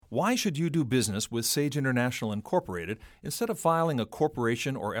Why should you do business with Sage International Incorporated instead of filing a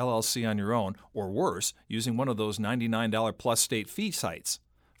corporation or LLC on your own, or worse, using one of those $99 plus state fee sites?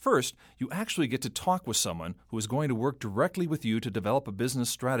 First, you actually get to talk with someone who is going to work directly with you to develop a business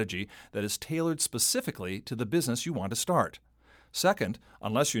strategy that is tailored specifically to the business you want to start. Second,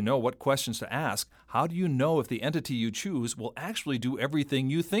 unless you know what questions to ask, how do you know if the entity you choose will actually do everything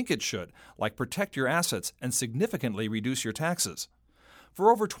you think it should, like protect your assets and significantly reduce your taxes? For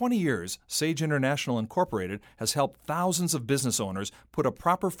over 20 years, Sage International Incorporated has helped thousands of business owners put a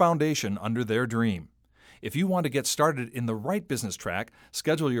proper foundation under their dream. If you want to get started in the right business track,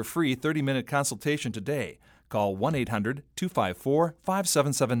 schedule your free 30-minute consultation today. Call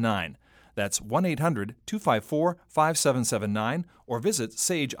 1-800-254-5779. That's 1-800-254-5779 or visit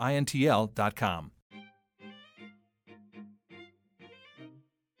sageintl.com.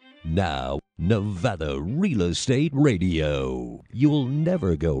 Now, Nevada Real Estate Radio. You'll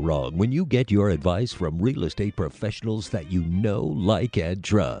never go wrong when you get your advice from real estate professionals that you know, like, and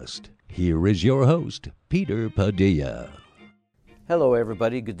trust. Here is your host, Peter Padilla. Hello,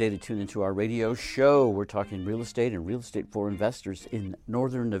 everybody. Good day to tune into our radio show. We're talking real estate and real estate for investors in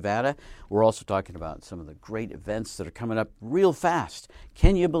Northern Nevada. We're also talking about some of the great events that are coming up real fast.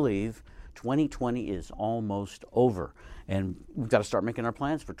 Can you believe 2020 is almost over? And we've got to start making our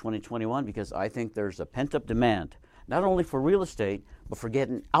plans for 2021 because I think there's a pent-up demand, not only for real estate, but for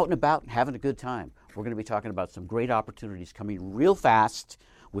getting out and about and having a good time. We're going to be talking about some great opportunities coming real fast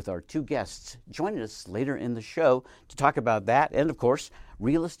with our two guests joining us later in the show to talk about that and, of course,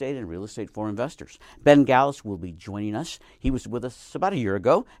 real estate and real estate for investors. Ben Gallus will be joining us. He was with us about a year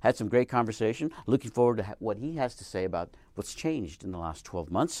ago, had some great conversation. Looking forward to what he has to say about what's changed in the last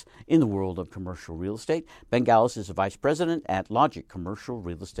 12 months in the world of commercial real estate. Ben Gallus is a vice president at Logic Commercial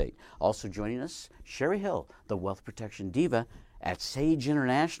Real Estate. Also joining us, Sherry Hill, the wealth protection diva at Sage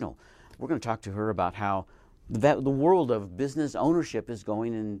International. We're going to talk to her about how the world of business ownership is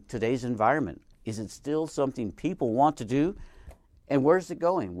going in today's environment. Is it still something people want to do? And where's it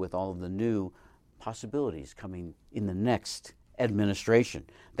going with all of the new possibilities coming in the next administration?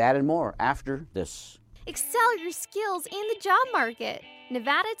 That and more after this. Excel your skills in the job market.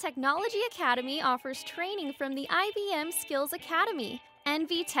 Nevada Technology Academy offers training from the IBM Skills Academy.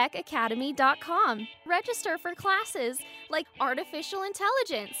 NVTechAcademy.com. Register for classes like artificial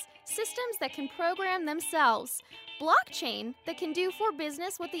intelligence, systems that can program themselves, blockchain that can do for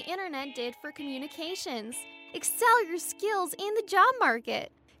business what the internet did for communications. Excel your skills in the job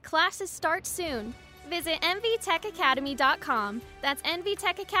market. Classes start soon. Visit NVTechAcademy.com. That's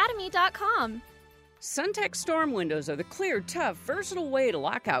NVTechAcademy.com. SunTech Storm Windows are the clear, tough, versatile way to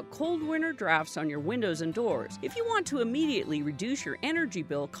lock out cold winter drafts on your windows and doors. If you want to immediately reduce your energy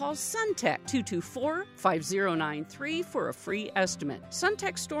bill, call SunTech 224-5093 for a free estimate.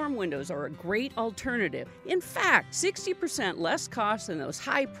 SunTech Storm Windows are a great alternative. In fact, 60% less cost than those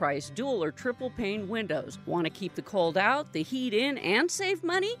high-priced dual or triple pane windows. Want to keep the cold out, the heat in, and save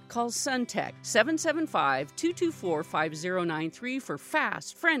money? Call SunTech 775-224-5093 for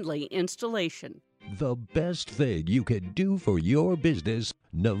fast, friendly installation. The best thing you can do for your business,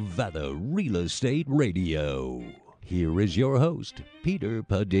 Nevada Real Estate Radio. Here is your host, Peter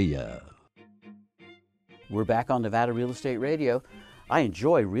Padilla. We're back on Nevada Real Estate Radio. I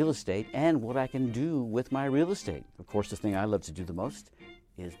enjoy real estate and what I can do with my real estate. Of course, the thing I love to do the most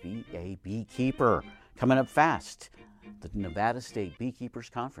is be a beekeeper. Coming up fast, the Nevada State Beekeepers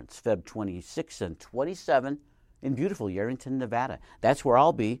Conference, Feb 26 and 27 in beautiful Yerington, Nevada. That's where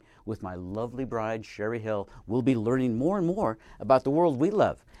I'll be with my lovely bride, Sherry Hill. We'll be learning more and more about the world we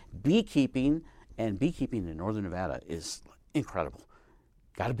love. Beekeeping, and beekeeping in Northern Nevada is incredible.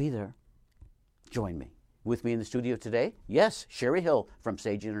 Got to be there. Join me. With me in the studio today, yes, Sherry Hill from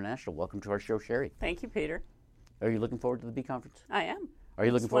Sage International. Welcome to our show, Sherry. Thank you, Peter. Are you looking forward to the bee conference? I am. Are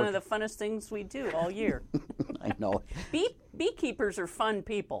you looking forward? It's one of the funnest things we do all year. I know. Beekeepers are fun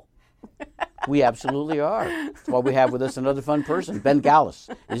people. We absolutely are. That's why we have with us another fun person. Ben Gallus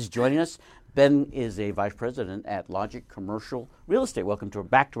is joining us. Ben is a vice president at Logic Commercial Real Estate. Welcome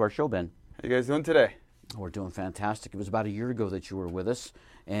back to our show, Ben. How you guys doing today? We're doing fantastic. It was about a year ago that you were with us.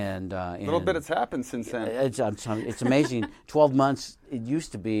 And a little bit has happened since then. It's amazing. 12 months, it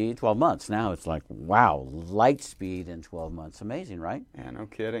used to be 12 months. Now it's like, wow, light speed in 12 months. Amazing, right? Yeah, no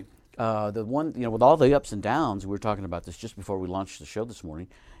kidding. The one, with all the ups and downs, we were talking about this just before we launched the show this morning,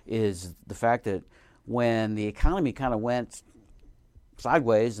 is the fact that when the economy kind of went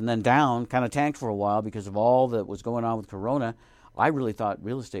sideways and then down, kind of tanked for a while because of all that was going on with Corona, I really thought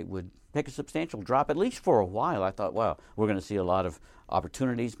real estate would take a substantial drop, at least for a while. I thought, wow, we're going to see a lot of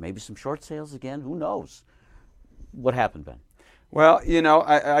opportunities, maybe some short sales again. Who knows? What happened, Ben? Well, you know,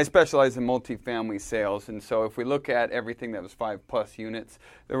 I specialize in multifamily sales, and so if we look at everything that was 5+ units,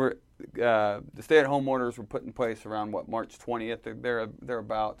 there were the stay-at-home orders were put in place around March 20th,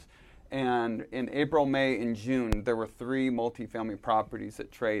 thereabouts, and in April, May, and June there were 3 multifamily properties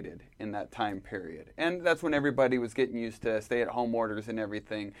that traded in that time period, and that's when everybody was getting used to stay-at-home orders and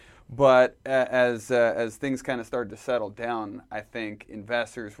everything. But as things kind of started to settle down, I think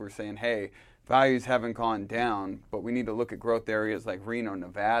investors were saying, hey, values haven't gone down, but we need to look at growth areas like Reno,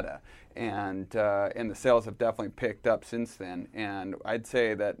 Nevada, and the sales have definitely picked up since then. And I'd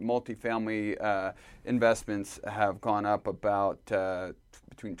say that multifamily investments have gone up about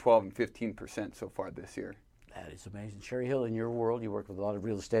between 12 and 15% so far this year. That is amazing. Sherry Hill, in your world, you work with a lot of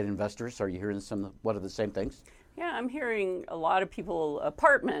real estate investors. Are you hearing what are the same things? Yeah, I'm hearing a lot of people,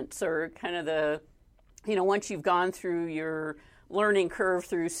 apartments are kind of the, once you've gone through your learning curve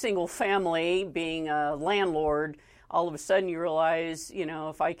through single family, being a landlord, all of a sudden you realize,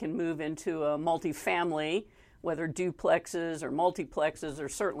 if I can move into a multifamily, whether duplexes or multiplexes or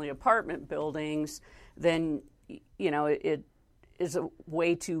certainly apartment buildings, then, it is a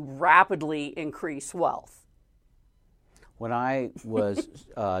way to rapidly increase wealth. When I was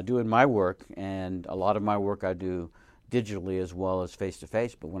doing my work, and a lot of my work I do digitally as well as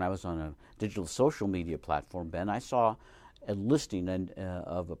face-to-face, but when I was on a digital social media platform, Ben, I saw a listing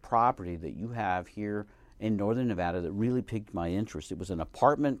of a property that you have here in northern Nevada that really piqued my interest. It was an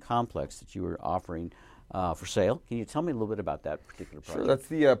apartment complex that you were offering for sale. Can you tell me a little bit about that particular project? Sure, that's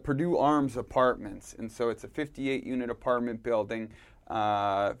the Purdue Arms Apartments, and so it's a 58-unit apartment building,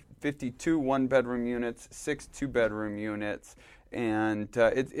 52 one-bedroom units, 6 two-bedroom units, and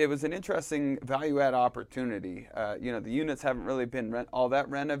it was an interesting value-add opportunity. The units haven't really been all that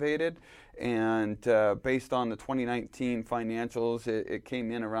renovated, and based on the 2019 financials, it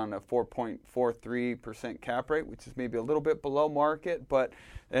came in around a 4.43% cap rate, which is maybe a little bit below market, but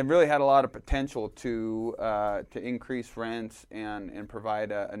it really had a lot of potential to increase rents and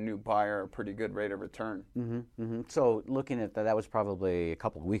provide a new buyer a pretty good rate of return. Mm-hmm, mm-hmm. So looking at that was probably a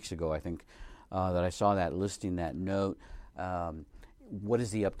couple of weeks ago, I think, that I saw that listing, that note. What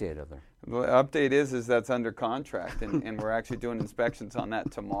is the update of there? The update is that's under contract, and we're actually doing inspections on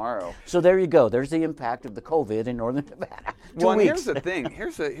that tomorrow. So there you go. There's the impact of the COVID in northern Nevada. Well, and here's the thing.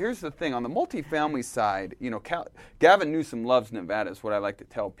 Here's the thing. On the multifamily side, Gavin Newsom loves Nevada, is what I like to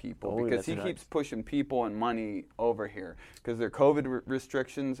tell people, because he keeps pushing people and money over here because their COVID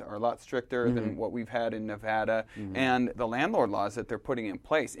restrictions are a lot stricter than what we've had in Nevada, and the landlord laws that they're putting in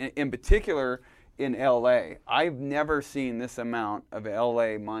place. In particular, in LA, I've never seen this amount of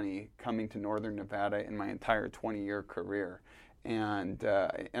LA money coming to northern Nevada in my entire 20-year career. And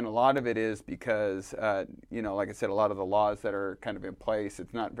a lot of it is because, like I said, a lot of the laws that are kind of in place,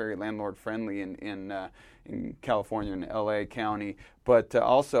 it's not very landlord friendly in California and LA County. But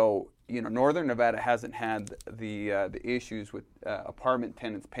also, northern Nevada hasn't had the issues with apartment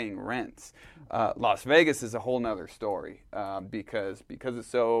tenants paying rents. Las Vegas is a whole nother story because it's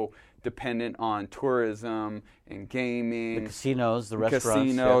so dependent on tourism and gaming. The casinos, the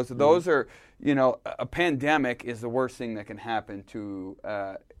restaurants. Casinos. Yeah. Those are, a pandemic is the worst thing that can happen to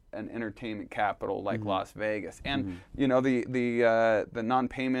an entertainment capital like Las Vegas. And, the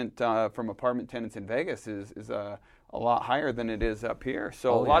non-payment from apartment tenants in Vegas is a lot higher than it is up here.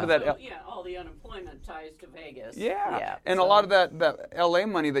 So a lot of that... all the unemployment ties to Vegas. Yeah. And a lot of that LA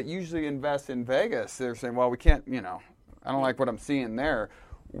money that usually invests in Vegas, they're saying, well, we can't, I don't like what I'm seeing there.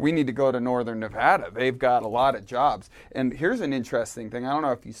 We need to go to northern Nevada. They've got a lot of jobs. And here's an interesting thing. I don't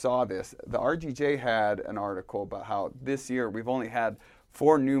know if you saw this. The RGJ had an article about how this year we've only had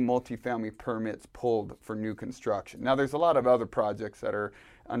 4 new multifamily permits pulled for new construction. Now, there's a lot of other projects that are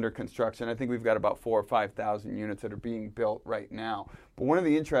under construction. I think we've got about 4,000 or 5,000 units that are being built right now. But one of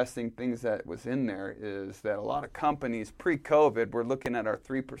the interesting things that was in there is that a lot of companies pre-COVID were looking at our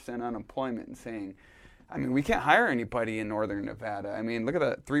 3% unemployment and saying, we can't hire anybody in northern Nevada. Look at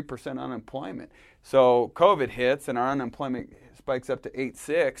that 3% unemployment. So COVID hits and our unemployment spikes up to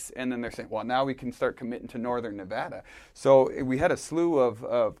 8.6, and then they're saying, well, now we can start committing to northern Nevada. So we had a slew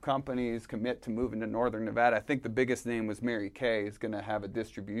of companies commit to moving to northern Nevada. I think the biggest name was Mary Kay is going to have a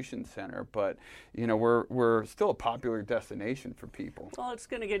distribution center, but we're still a popular destination for people. Well, it's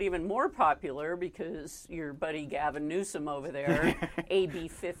going to get even more popular because your buddy Gavin Newsom over there, AB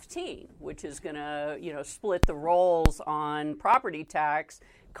 15, which is going to split the roles on property tax,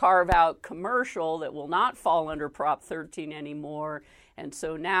 carve out commercial that will not fall under Prop 13 anymore. And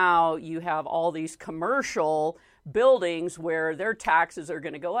so now you have all these commercial buildings where their taxes are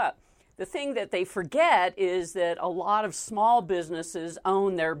going to go up. the thing that they forget is that a lot of small businesses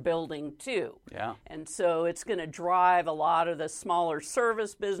own their building too. Yeah. And so it's going to drive a lot of the smaller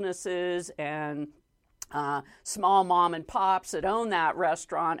service businesses and small mom and pops that own that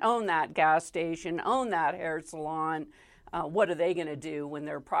restaurant, own that gas station, own that hair salon. What are they going to do when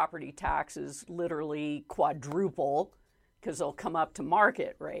their property taxes literally quadruple because they'll come up to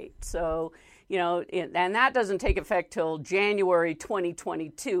market rate? So, and that doesn't take effect till January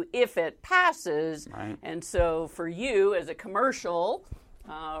 2022 if it passes. Right. And so for you as a commercial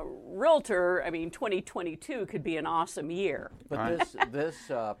realtor, 2022 could be an awesome year. But this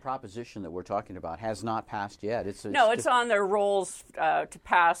proposition that we're talking about has not passed yet. It's on their rolls to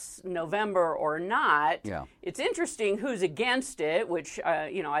pass November or not. Yeah. It's interesting who's against it, which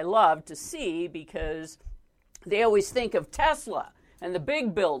I love to see, because they always think of Tesla and the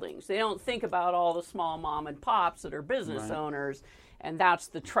big buildings. They don't think about all the small mom and pops that are business owners, and that's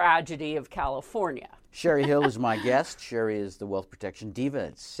the tragedy of California. Sherry Hill is my guest. Sherry is the wealth protection diva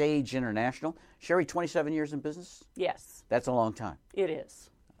at Sage International. Sherry, 27 years in business? Yes. That's a long time. It is.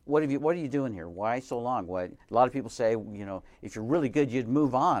 What are you doing here? Why so long? A lot of people say, if you're really good, you'd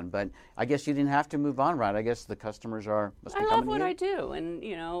move on. But I guess you didn't have to move on, right? I guess the customers must be coming to you. I love what I do. And,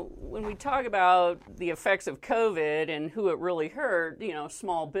 when we talk about the effects of COVID and who it really hurt,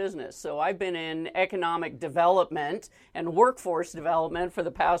 small business. So I've been in economic development and workforce development for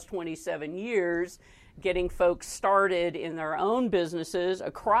the past 27 years, getting folks started in their own businesses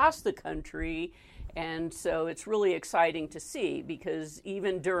across the country. And so it's really exciting to see, because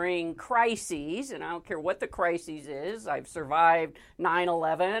even during crises, and I don't care what the crisis is, I've survived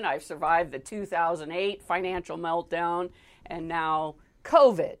 9/11, I've survived the 2008 financial meltdown, and now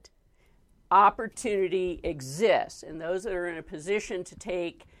COVID. Opportunity exists, and those that are in a position to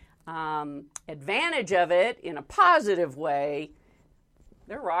take advantage of it in a positive way,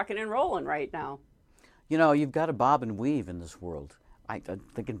 they're rocking and rolling right now. You've got to bob and weave in this world. I'm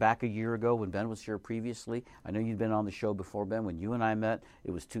thinking back a year ago when Ben was here previously. I know you'd been on the show before, Ben. When you and I met,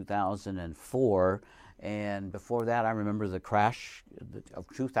 it was 2004. And before that, I remember the crash of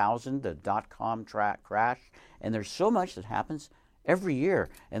 2000, the dot-com crash. And there's so much that happens every year.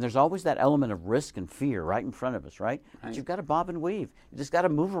 And there's always that element of risk and fear right in front of us, right? But you've got to bob and weave. You just got to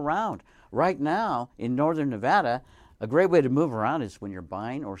move around. Right now, in northern Nevada, a great way to move around is when you're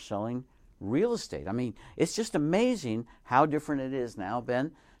buying or selling real estate. It's just amazing how different it is now,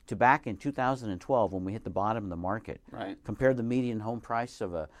 Ben, to back in 2012 when we hit the bottom of the market. Right. Compare the median home price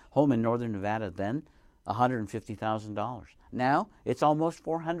of a home in northern Nevada then, $150,000. Now, it's almost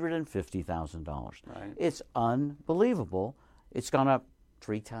 $450,000. Right. It's unbelievable. It's gone up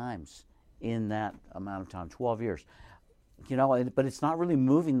 3 times in that amount of time, 12 years. But it's not really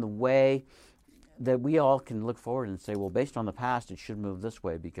moving the way that we all can look forward and say, well, based on the past, it should move this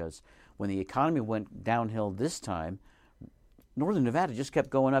way, because when the economy went downhill this time, northern Nevada just kept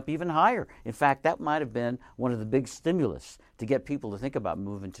going up even higher. In fact, that might have been one of the big stimulus to get people to think about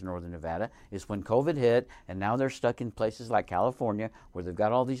moving to northern Nevada, is when COVID hit, and now they're stuck in places like California where they've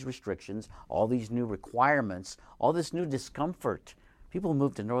got all these restrictions, all these new requirements, all this new discomfort. People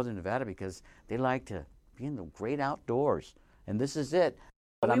move to northern Nevada because they like to be in the great outdoors, and this is it.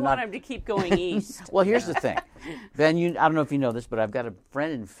 But we want them to keep going east. Well, here's the thing. Ben, I don't know if you know this, but I've got a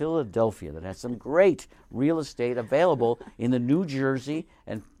friend in Philadelphia that has some great real estate available in the New Jersey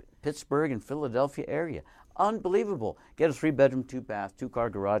and Pittsburgh and Philadelphia area. Unbelievable. Get a 3-bedroom, 2-bath, 2-car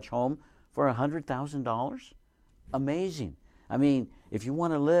garage home for $100,000. Amazing. If you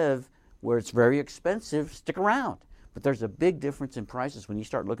want to live where it's very expensive, stick around. But there's a big difference in prices when you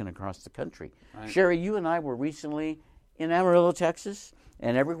start looking across the country. Right. Sherry, you and I were recently in Amarillo, Texas,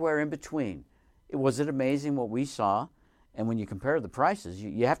 and everywhere in between. Was it amazing what we saw? And when you compare the prices,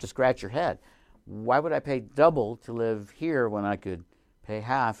 you have to scratch your head. Why would I pay double to live here when I could pay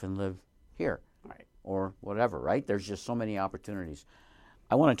half and live here? Right. Or whatever, right? There's just so many opportunities.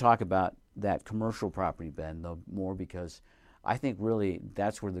 I want to talk about that commercial property, Ben, though, more, because I think really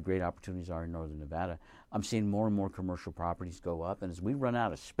that's where the great opportunities are in northern Nevada. I'm seeing more and more commercial properties go up, and as we run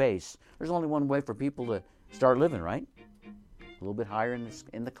out of space, there's only one way for people to start living, right? A little bit higher in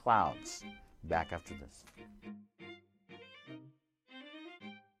the clouds. Back after this.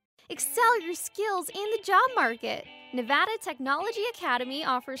 Excel your skills in the job market. Nevada Technology Academy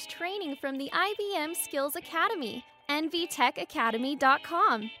offers training from the IBM Skills Academy.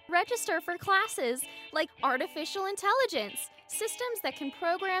 NVTechAcademy.com. Register for classes like artificial intelligence, systems that can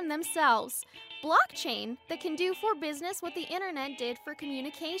program themselves, blockchain that can do for business what the internet did for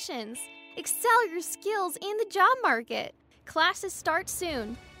communications. Excel your skills in the job market. Classes start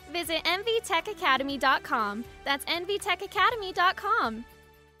soon. Visit NVTechAcademy.com. That's NVTechAcademy.com.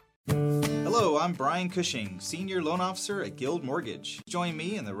 Hello, I'm Brian Cushing, Senior Loan Officer at Guild Mortgage. Join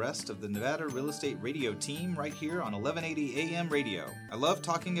me and the rest of the Nevada Real Estate Radio team right here on 1180 AM radio. I love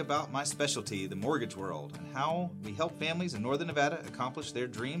talking about my specialty, the mortgage world, and how we help families in Northern Nevada accomplish their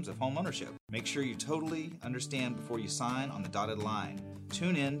dreams of home ownership. Make sure you totally understand before you sign on the dotted line.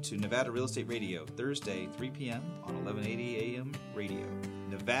 Tune in to Nevada Real Estate Radio, Thursday, 3 p.m. on 1180 AM radio.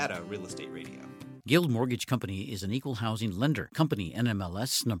 Nevada Real Estate Radio. Guild Mortgage Company is an equal housing lender. Company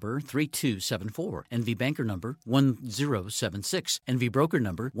NMLS number 3274. NV Banker number 1076. NV Broker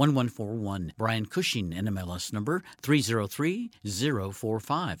number 1141. Brian Cushing NMLS number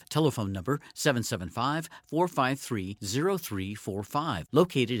 303045. Telephone number 775-453-0345.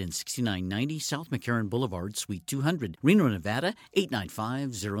 Located in 6990 South McCarran Boulevard, Suite 200. Reno, Nevada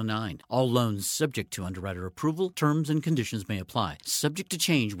 89509. All loans subject to underwriter approval. Terms and conditions may apply. Subject to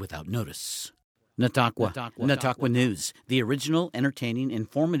change without notice. Natakwa News, the original, entertaining,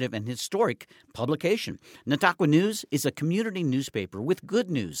 informative, and historic publication. Natakwa News is a community newspaper with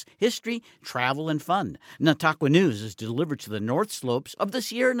good news, history, travel, and fun. Natakwa News is delivered to the north slopes of the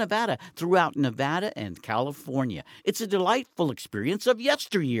Sierra Nevada throughout Nevada and California. It's a delightful experience of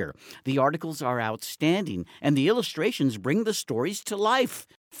yesteryear. The articles are outstanding, and the illustrations bring the stories to life.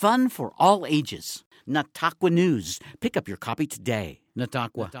 Fun for all ages. Natakwa News. Pick up your copy today.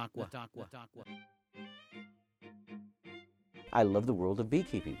 Natakwa. I love the world of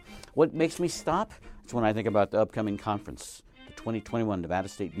beekeeping. What makes me stop? It's when I think about the upcoming conference, the 2021 Nevada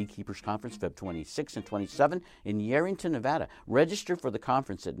State Beekeepers Conference, Feb 26 and 27 in Yerington, Nevada. Register for the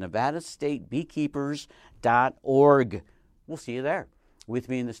conference at nevadastatebeekeepers.org. We'll see you there. With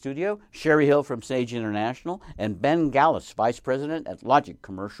me in the studio, Sherry Hill from Sage International and Ben Gallus, Vice President at Logic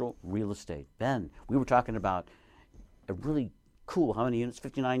Commercial Real Estate. Ben, we were talking about a really cool, how many units?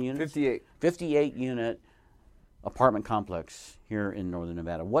 59 units? 58. 58 unit apartment complex here in Northern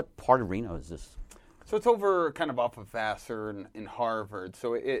Nevada. What part of Reno is this? So it's over kind of off of Vassar in Harvard.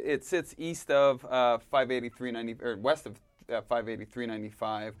 So it sits east of 58390, or west of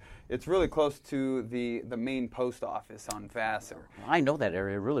 58395. It's really close to the main post office on Vassar. I know that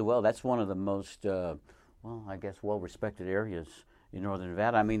area really well. That's one of the most, well-respected areas in Northern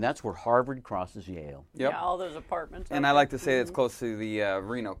Nevada. I mean, that's where Harvard crosses Yale. Yep. Yeah, all those apartments. And I like to say it's close to the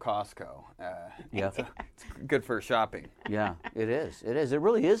Reno Costco. Yeah. It's good for shopping. Yeah, it is. It is. It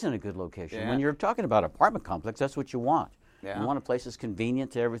really is in a good location. Yeah. When you're talking about apartment complex, that's what you want. Yeah. You want a place that's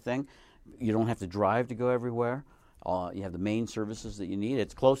convenient to everything. You don't have to drive to go everywhere. You have the main services that you need.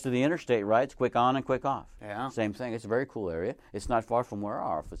 It's close to the interstate, right? It's quick on and quick off. Yeah. Same thing. It's a very cool area. It's not far from where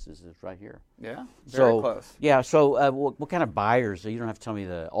our office is. It's right here. Yeah, very close. Yeah, so what kind of buyers? You don't have to tell me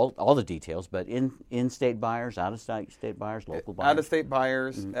all the details, but in-state buyers, out-of-state buyers, local buyers? Out-of-state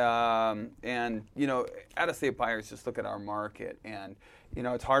buyers, and, out-of-state buyers just look at our market, and,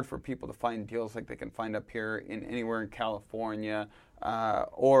 it's hard for people to find deals like they can find up here anywhere in California,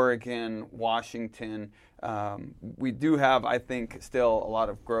 Oregon, Washington. We do have, I think, still a lot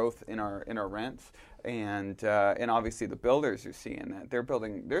of growth in our rents, and obviously the builders are seeing that.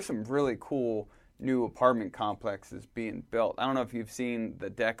 There's some really cool new apartment complexes being built. I don't know if you've seen the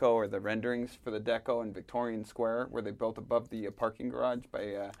deco or the renderings for the deco in Victorian Square, where they built above the parking garage.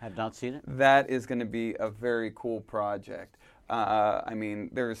 Have not seen it. That is going to be a very cool project.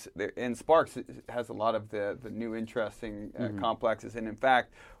 And Sparks has a lot of the new interesting complexes, and in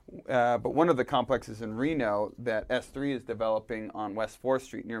fact, but one of the complexes in Reno that S3 is developing on West 4th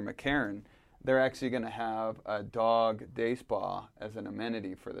Street near McCarran, they're actually going to have a dog day spa as an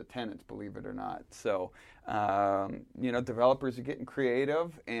amenity for the tenants, believe it or not. So, developers are getting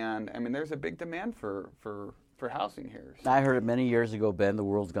creative, and there's a big demand for housing here. So. I heard it many years ago, Ben, the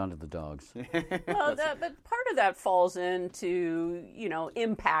world's gone to the dogs. But part of that falls into,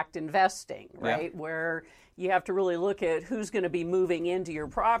 impact investing, right? Yeah. Where you have to really look at who's going to be moving into your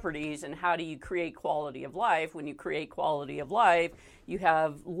properties and how do you create quality of life. When you create quality of life, you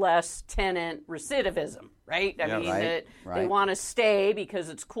have less tenant recidivism, right? They want to stay because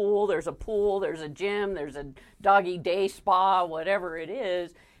it's cool, there's a pool, there's a gym, there's a doggy day spa, whatever it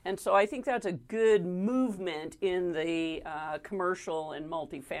is. And so I think that's a good movement in the commercial and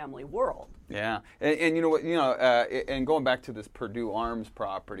multifamily world. Yeah, and you know what? And going back to this Purdue Arms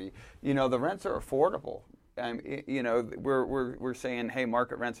property, the rents are affordable. We're saying, hey,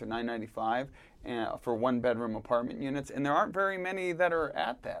 market rents are $9.95 for one-bedroom apartment units, and there aren't very many that are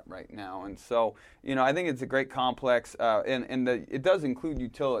at that right now. And so, I think it's a great complex, and it does include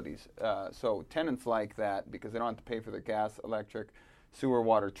utilities. So tenants like that because they don't have to pay for their gas, electric, sewer,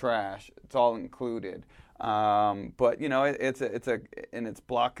 water, trash. It's all included. But it's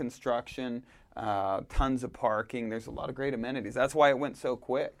block construction, tons of parking. There's a lot of great amenities. That's why it went so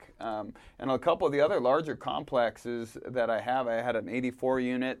quick. And a couple of the other larger complexes that I had an 84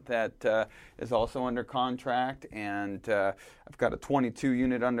 unit that is also under contract, and I've got a 22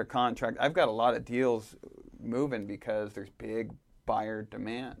 unit under contract. I've got a lot of deals moving because there's big buyer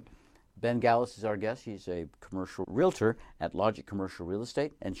demand. Ben Gallus is our guest. He's a commercial realtor at Logic Commercial Real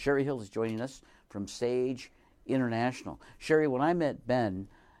Estate. And Sherry Hill is joining us from Sage International. Sherry, when I met Ben,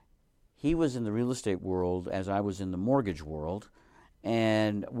 he was in the real estate world as I was in the mortgage world.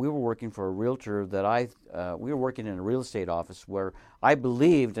 And we were working for a realtor we were working in a real estate office where I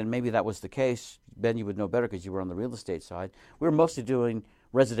believed, and maybe that was the case, Ben, you would know better because you were on the real estate side, we were mostly doing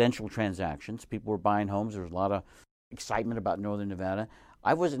residential transactions. People were buying homes. There was a lot of excitement about Northern Nevada.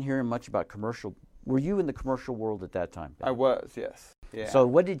 I wasn't hearing much about commercial. Were you in the commercial world at that time, Ben? I was, yes. Yeah. So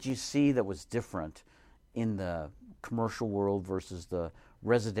what did you see that was different in the commercial world versus the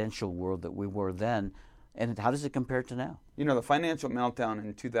residential world that we were then, and how does it compare to now? The financial meltdown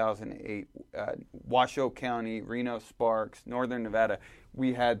in 2008, Washoe County, Reno Sparks, Northern Nevada,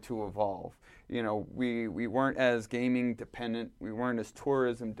 we had to evolve. We weren't as gaming dependent, we weren't as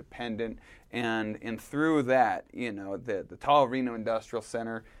tourism dependent, and through that, the Tahoe Reno Industrial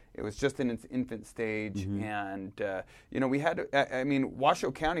Center, it was just in its infant stage, and we had.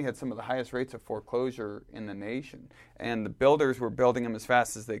 Washoe County had some of the highest rates of foreclosure in the nation, and the builders were building them as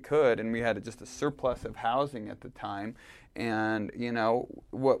fast as they could, and we had just a surplus of housing at the time. And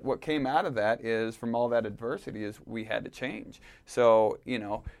what came out of that is, from all that adversity, is we had to change. So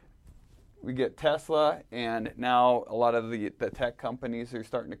we get Tesla, and now a lot of the tech companies are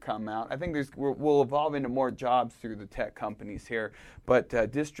starting to come out. I think we'll evolve into more jobs through the tech companies here. But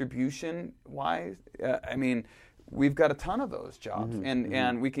distribution-wise, we've got a ton of those jobs,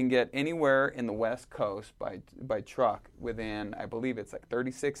 and we can get anywhere in the West Coast by truck within, I believe it's like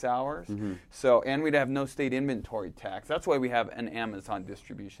 36 hours. So, and we'd have no state inventory tax. That's why we have an Amazon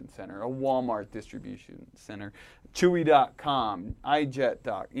distribution center, a Walmart distribution center, Chewy.com,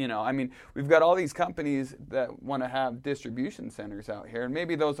 iJet. We've got all these companies that want to have distribution centers out here, and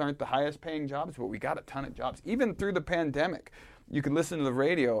maybe those aren't the highest paying jobs, but we got a ton of jobs. Even through the pandemic, you could listen to the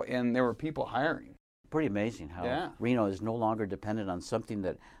radio, and there were people hiring. Pretty amazing how Reno is no longer dependent on something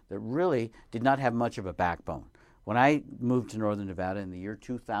that really did not have much of a backbone. When I moved to Northern Nevada in the year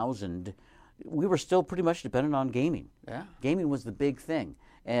 2000, we were still pretty much dependent on gaming. Yeah. Gaming was the big thing.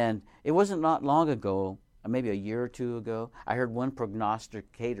 And it wasn't not long ago, maybe a year or two ago, I heard one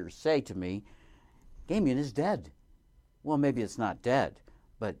prognosticator say to me, gaming is dead. Well, maybe it's not dead,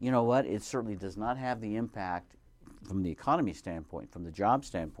 but you know what? It certainly does not have the impact from the economy standpoint, from the job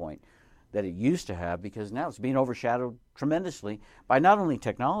standpoint, that it used to have, because now it's being overshadowed tremendously by not only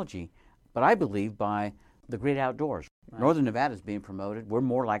technology, but I believe by the great outdoors. Right. Northern Nevada is being promoted. We're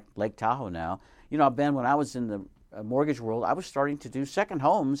more like Lake Tahoe now. Ben, when I was in the mortgage world, I was starting to do second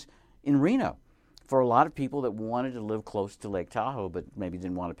homes in Reno for a lot of people that wanted to live close to Lake Tahoe, but maybe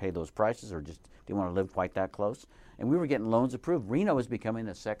didn't want to pay those prices or just didn't want to live quite that close. And we were getting loans approved. Reno is becoming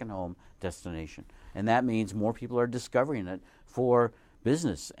a second home destination. And that means more people are discovering it for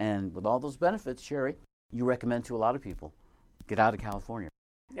business. And with all those benefits, Sherry, you recommend to a lot of people, get out of California.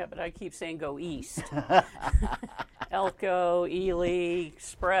 Yeah, but I keep saying go east. Elko, Ely,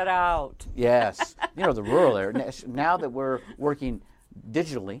 spread out. Yes. The rural area. Now that we're working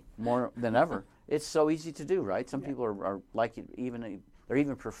digitally more than ever, it's so easy to do, right? Some people are like it, they're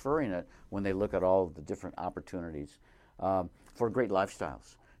even preferring it when they look at all of the different opportunities for great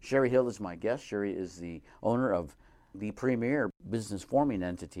lifestyles. Sherry Hill is my guest. Sherry is the owner of the premier business forming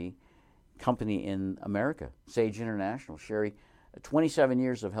company in America, Sage International. Sherry, 27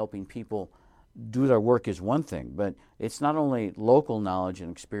 years of helping people do their work is one thing, but it's not only local knowledge and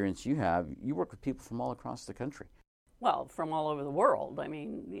experience you have, you work with people from all across the country. Well, from all over the world.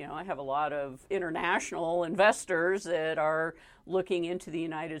 I have a lot of international investors that are looking into the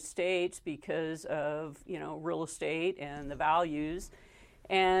United States because of, real estate and the values.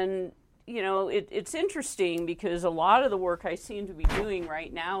 And it's interesting because a lot of the work I seem to be doing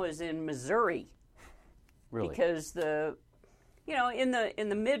right now is in Missouri. Really? Because in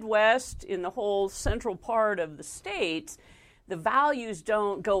the Midwest, in the whole central part of the state, the values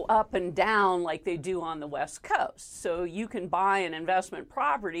don't go up and down like they do on the West Coast. So you can buy an investment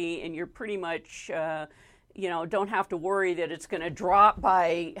property and you're pretty much, don't have to worry that it's going to drop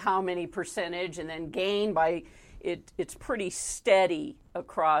by how many percentage and then gain by. It's pretty steady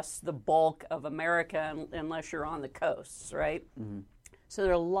across the bulk of America unless you're on the coasts, right? Mm-hmm. So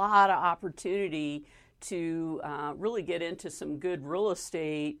there's a lot of opportunity to really get into some good real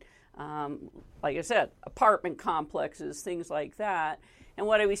estate like I said, apartment complexes, things like that. And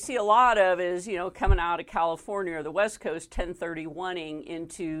what we see a lot of is, coming out of California or the West Coast, 1031ing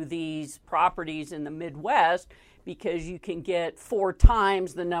into these properties in the Midwest because you can get 4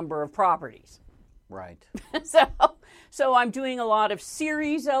 times the number of properties. Right. So I'm doing a lot of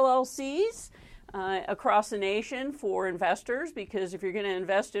series LLCs across the nation for investors, because if you're going to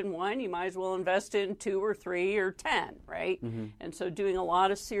invest in one, you might as well invest in 2 or 3 or 10, right? Mm-hmm. And so doing a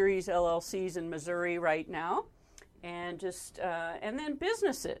lot of series LLCs in Missouri right now. And just and then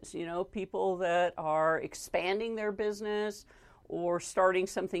businesses, people that are expanding their business or starting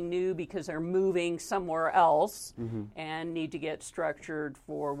something new because they're moving somewhere else and need to get structured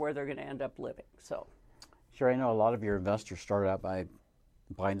for where they're going to end up living. So, sure, I know a lot of your investors started out by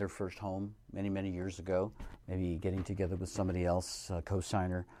buying their first home many, many years ago, maybe getting together with somebody else,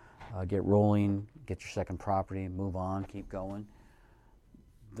 co-signer, get rolling, get your second property, move on, keep going.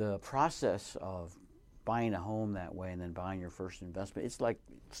 The process of buying a home that way and then buying your first investment, it's like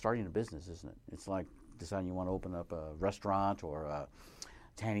starting a business, isn't it? It's like deciding you want to open up a restaurant or a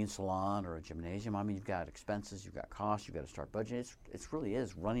tanning salon or a gymnasium. I mean, you've got expenses, you've got costs, you've got to start budgeting. It really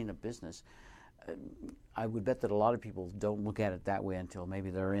is running a business. I would bet that a lot of people don't look at it that way until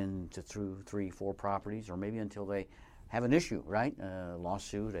maybe they're into 2, 3, 4 properties, or maybe until they have an issue, right? A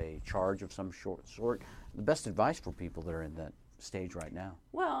lawsuit, a charge of some sort. The best advice for people that are in that stage right now?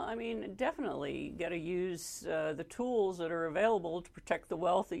 Well, I mean, definitely you got to use the tools that are available to protect the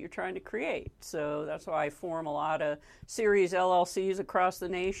wealth that you're trying to create. So that's why I form a lot of series LLCs across the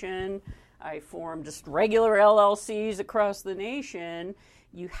nation. I form just regular LLCs across the nation.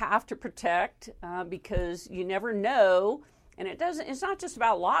 You have to protect because you never know, and it's not just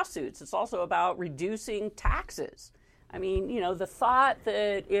about lawsuits, it's also about reducing taxes. I mean, the thought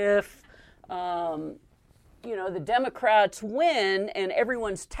that if the Democrats win and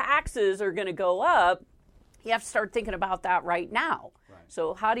everyone's taxes are going to go up, you have to start thinking about that right now. Right.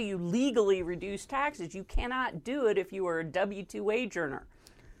 So how do you legally reduce taxes? You cannot do it if you are a W-2 wage earner.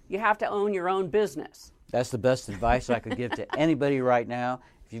 You have to own your own business. That's the best advice I could give to anybody right now.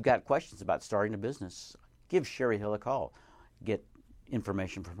 If you've got questions about starting a business, give Sherry Hill a call. Get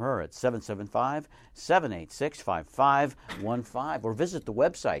information from her at 775-786-5515 or visit the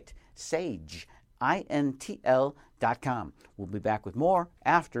website sageintl.com. We'll be back with more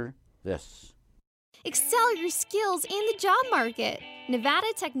after this. Excel your skills in the job market.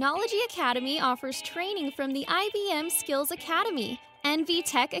 Nevada Technology Academy offers training from the IBM Skills Academy.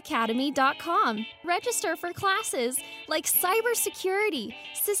 NVTechAcademy.com. Register for classes like cybersecurity,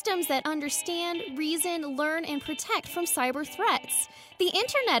 systems that understand, reason, learn, and protect from cyber threats. The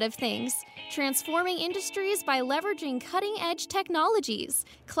Internet of Things, transforming industries by leveraging cutting-edge technologies.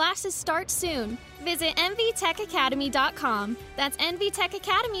 Classes start soon. Visit NVTechAcademy.com. That's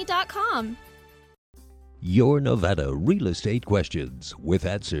NVTechAcademy.com. Your Nevada Real Estate Questions with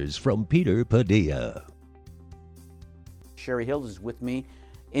answers from Peter Padilla. Sherry Hill is with me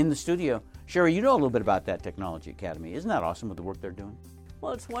in the studio. Sherry, you know a little bit about that Technology Academy. Isn't that awesome with the work they're doing?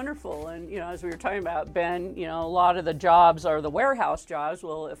 Well, it's wonderful. And, as we were talking about, Ben, a lot of the jobs are the warehouse jobs.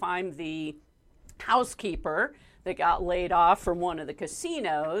 Well, if I'm the housekeeper that got laid off from one of the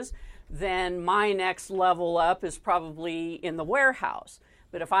casinos, then my next level up is probably in the warehouse.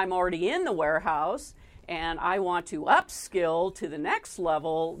 But if I'm already in the warehouse and I want to upskill to the next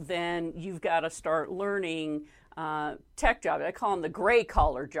level, then you've got to start learning tech jobs. I call them the gray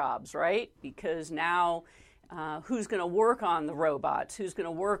collar jobs, right? Because now who's going to work on the robots? Who's going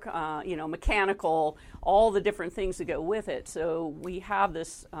to work, mechanical, all the different things that go with it. So we have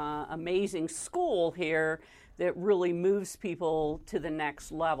this amazing school here that really moves people to the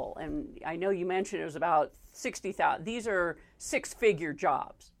next level. And I know you mentioned it was about 60,000. These are 6-figure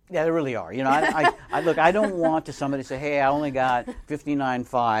jobs. Yeah, they really are. I don't want somebody to say, hey, I only got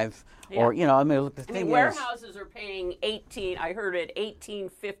 $59,500. Yeah. Or, the thing is, warehouses are paying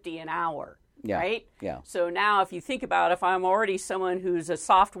 $18.50 an hour, yeah, right? Yeah. So now if you think about if I'm already someone who's a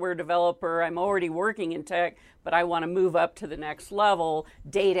software developer, I'm already working in tech, but I want to move up to the next level,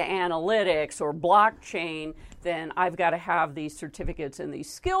 data analytics or blockchain, then I've got to have these certificates and these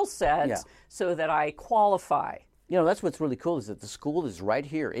skill sets so that I qualify. That's what's really cool is that the school is right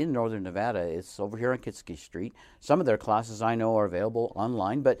here in Northern Nevada. It's over here on Kitsky Street. Some of their classes I know are available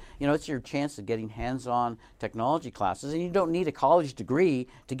online, but, it's your chance of getting hands-on technology classes, and you don't need a college degree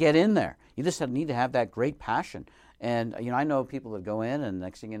to get in there. You just need to have that great passion. And, I know people that go in, and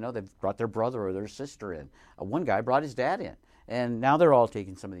next thing you know, they've brought their brother or their sister in. One guy brought his dad in. And now they're all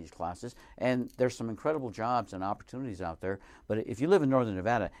taking some of these classes, and there's some incredible jobs and opportunities out there. But if you live in Northern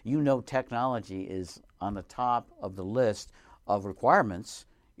Nevada, technology is on the top of the list of requirements,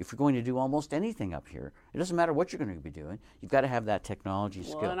 if you're going to do almost anything up here, it doesn't matter what you're going to be doing, you've got to have that technology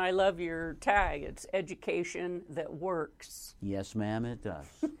skill. Well, and I love your tag. It's education that works. Yes, ma'am, it does.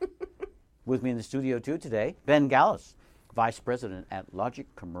 With me in the studio, too, today, Ben Gallus, Vice President at Logic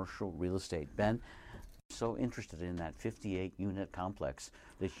Commercial Real Estate. Ben, so interested in that 58-unit complex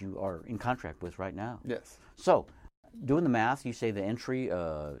that you are in contract with right now. Yes. So, doing the math, you say the entry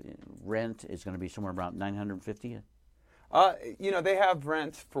rent is going to be somewhere around $950? They have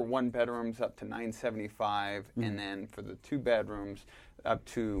rents for one bedrooms up to $975, and then for the two bedrooms up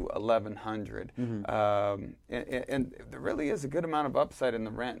to $1,100. And there really is a good amount of upside in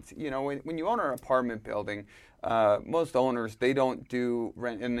the rents. You know, when you own an apartment building, most owners, they don't do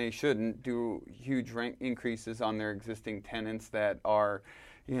rent, and they shouldn't do huge rent increases on their existing tenants that are,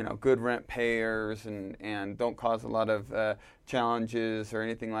 good rent payers and don't cause a lot of challenges or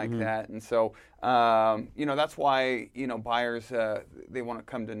anything like that. And so, that's why, buyers, they want to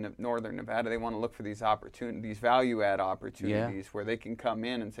come to Northern Nevada. They want to look for these opportunities, these value-add opportunities where they can come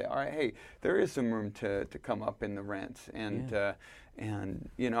in and say, all right, hey, there is some room to come up in the rents. And,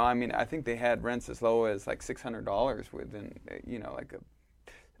 I think they had rents as low as like $600 within,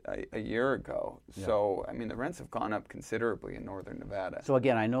 a year ago. Yeah. So, the rents have gone up considerably in Northern Nevada. So,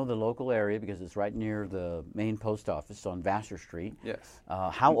 again, I know the local area because it's right near the main post office on Vassar Street. Yes.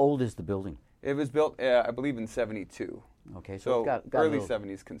 How old is the building? It was built, I believe, in 72. Okay, so it's got early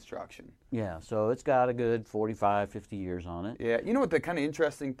 70s construction. Yeah, so it's got a good 45, 50 years on it. Yeah, you know what the kind of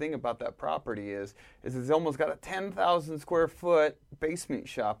interesting thing about that property is it's almost got a 10,000 square foot basement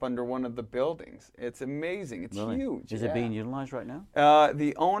shop under one of the buildings. It's amazing. It's really huge. Is it being utilized right now?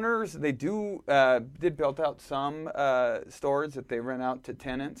 The owners, they did build out some stores that they rent out to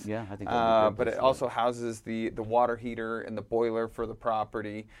tenants. Yeah, I think but it also houses the water heater and the boiler for the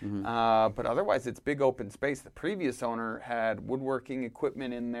property. But otherwise, it's big open space. The previous owner had woodworking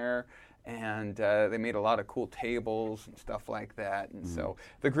equipment in there, and they made a lot of cool tables and stuff like that. And so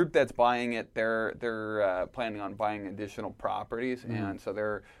the group that's buying it, they're planning on buying additional properties, and so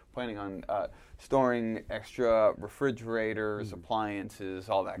they're planning on storing extra refrigerators, appliances,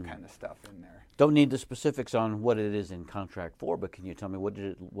 all that kind of stuff in there. Don't need the specifics on what it is in contract for, but can you tell me what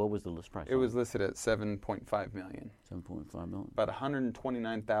was the list price? It was listed at $7.5 million. $7.5 million. About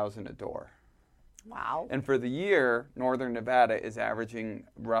 $129,000 a door. Wow. And for the year, Northern Nevada is averaging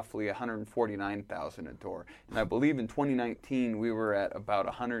roughly $149,000 a door. And I believe in 2019 we were at about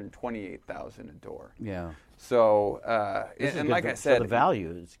 $128,000 a door. Yeah. So, like I said, so the value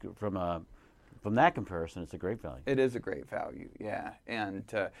is from that comparison, it's a great value. It is a great value, yeah. And,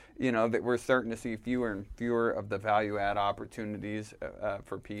 that we're starting to see fewer and fewer of the value-add opportunities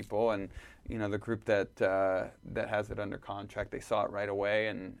for people. And, the group that has it under contract, they saw it right away,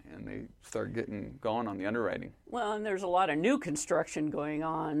 and they started getting going on the underwriting. Well, and there's a lot of new construction going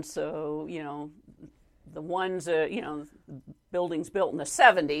on. So, the ones, buildings built in the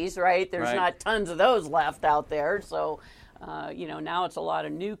 70s, right? There's not tons of those left out there. So, now it's a lot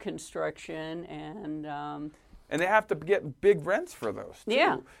of new construction, and they have to get big rents for those, too.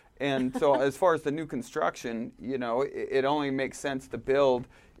 Yeah. And so as far as the new construction, it only makes sense to build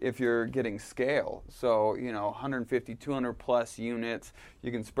if you're getting scale. So, 150, 200 plus units,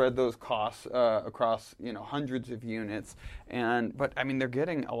 you can spread those costs across, hundreds of units. But they're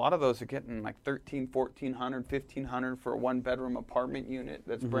getting, a lot of those are getting like $1,300, $1,400, $1,500 for a one bedroom apartment unit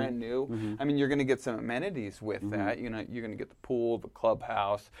that's brand new. You're going to get some amenities with that. You're going to get the pool, the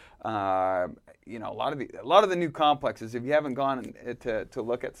clubhouse. A lot of the new complexes, if you haven't gone to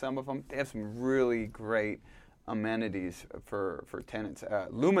look at some of them, they have some really great amenities for tenants.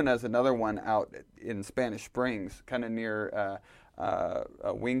 Lumina is another one out in Spanish Springs, kind of near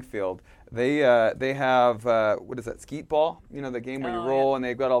Wingfield. They have what is that, skeet ball? The game where you roll and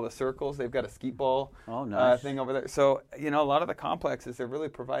they've got all the circles. They've got a skeet ball thing over there. So a lot of the complexes, they're really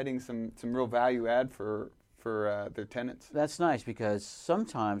providing some real value add for their tenants. That's nice, because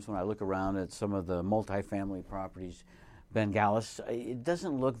sometimes when I look around at some of the multifamily properties, Ben Gallus, it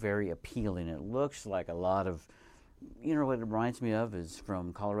doesn't look very appealing. It looks like a lot of, what it reminds me of is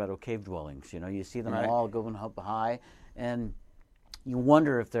from Colorado cave dwellings. You see them all going up high, and you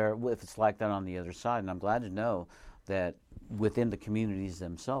wonder if it's like that on the other side. And I'm glad to know that within the communities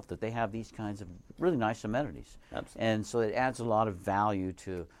themselves that they have these kinds of really nice amenities. Absolutely. And so it adds a lot of value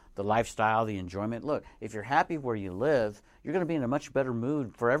to the lifestyle, the enjoyment. Look, if you're happy where you live, you're going to be in a much better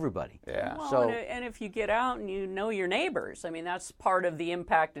mood for everybody. Yeah. Well, and if you get out and you know your neighbors, that's part of the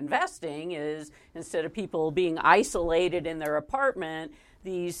impact investing is instead of people being isolated in their apartment,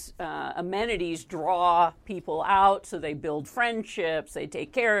 these amenities draw people out, so they build friendships, they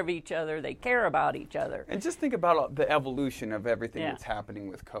take care of each other, they care about each other. And just think about the evolution of everything that's happening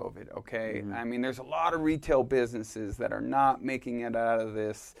with COVID, okay? I mean, there's a lot of retail businesses that are not making it out of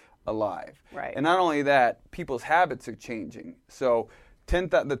this alive. Right. And not only that, people's habits are changing. So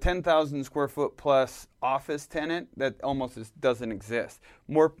the 10,000 square foot plus office tenant, that almost doesn't exist.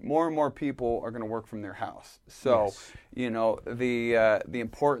 More and more people are going to work from their house. So, the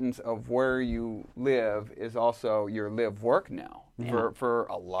importance of where you live is also your live work now for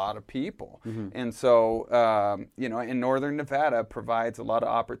a lot of people. And so, and Northern Nevada provides a lot of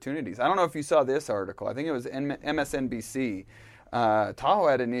opportunities. I don't know if you saw this article. I think it was MSNBC. Tahoe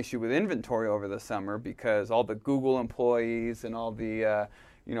had an issue with inventory over the summer because all the Google employees and all the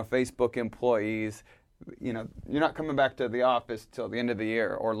Facebook employees, you're not coming back to the office till the end of the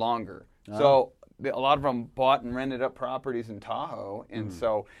year or longer. So a lot of them bought and rented up properties in Tahoe, and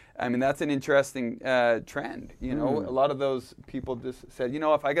so that's an interesting trend. A lot of those people just said,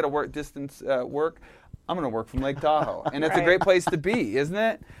 if I got to distance work, I'm going to work from Lake Tahoe. And it's a great place to be, isn't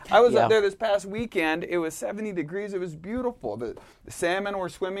it? I was up there this past weekend. It was 70 degrees. It was beautiful. The salmon were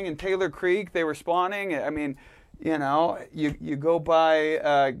swimming in Taylor Creek. They were spawning. I mean, you go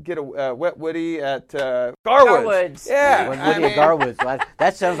by, get a wet woody at Garwoods. Yeah. Wet woody at Garwoods.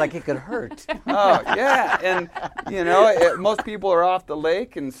 That sounds like it could hurt. Oh, yeah. And, most people are off the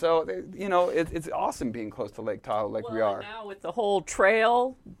lake. And so, it's awesome being close to Lake Tahoe like we are. Now with the whole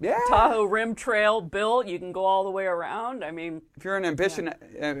trail, Tahoe Rim Trail built, you can go all the way around. I mean, if you're an ambitious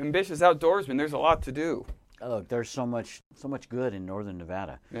outdoorsman, there's a lot to do. Look, there's so much good in Northern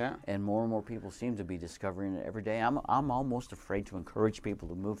Nevada. Yeah. And more people seem to be discovering it every day. I'm almost afraid to encourage people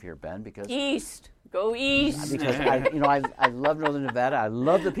to move here, Ben, because go east. Because I love Northern Nevada. I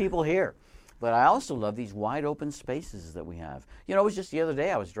love the people here. But I also love these wide open spaces that we have. It was just the other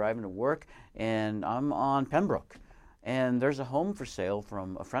day I was driving to work and I'm on Pembroke. And there's a home for sale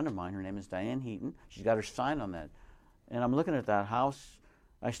from a friend of mine. Her name is Diane Heaton. She's got her sign on that. And I'm looking at that house.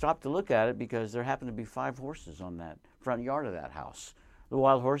 I stopped to look at it because there happened to be 5 horses on that front yard of that house. The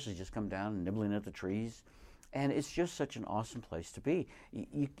wild horses just come down and nibbling at the trees. And it's just such an awesome place to be.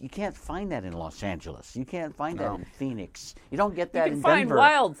 You can't find that in Los Angeles. You can't find that in Phoenix. You don't get that in Denver. You can find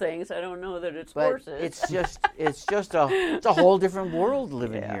wild things. I don't know that it's horses. It's just a whole different world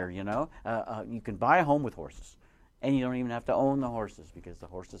living here, You can buy a home with horses. And you don't even have to own the horses because the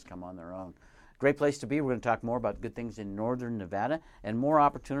horses come on their own. Great place to be. We're going to talk more about good things in Northern Nevada and more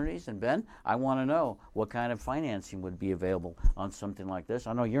opportunities. And Ben, I want to know what kind of financing would be available on something like this.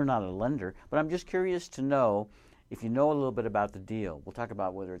 I know you're not a lender, but I'm just curious to know if you know a little bit about the deal. We'll talk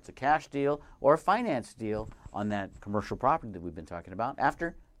about whether it's a cash deal or a finance deal on that commercial property that we've been talking about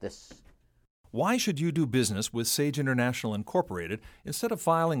after this. Why should you do business with Sage International Incorporated instead of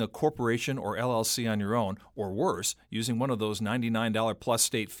filing a corporation or LLC on your own, or worse, using one of those $99 plus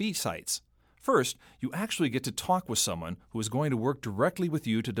state fee sites? First, you actually get to talk with someone who is going to work directly with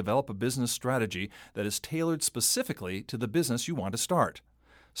you to develop a business strategy that is tailored specifically to the business you want to start.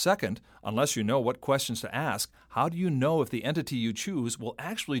 Second, unless you know what questions to ask, how do you know if the entity you choose will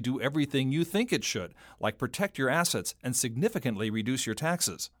actually do everything you think it should, like protect your assets and significantly reduce your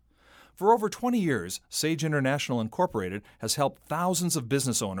taxes? For over 20 years, Sage International Incorporated has helped thousands of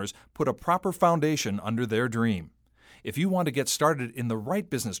business owners put a proper foundation under their dream. If you want to get started in the right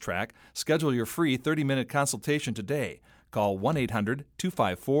business track, schedule your free 30-minute consultation today. Call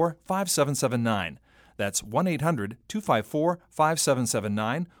 1-800-254-5779. That's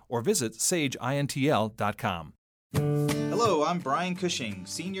 1-800-254-5779 or visit sageintl.com. Hello, I'm Brian Cushing,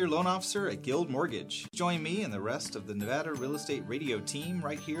 Senior Loan Officer at Guild Mortgage. Join me and the rest of the Nevada Real Estate Radio team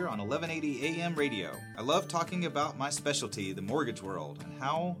right here on 1180 AM Radio. I love talking about my specialty, the mortgage world, and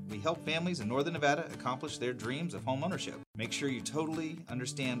how we help families in Northern Nevada accomplish their dreams of home ownership. Make sure you totally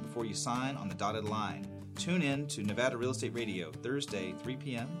understand before you sign on the dotted line. Tune in to Nevada Real Estate Radio, Thursday, 3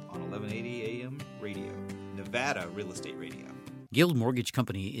 p.m. on 1180 AM Radio. Nevada Real Estate Radio. Guild Mortgage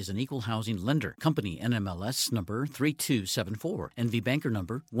Company is an equal housing lender. Company NMLS number 3274. NV Banker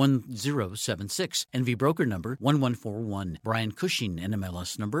number 1076. NV Broker number 1141. Brian Cushing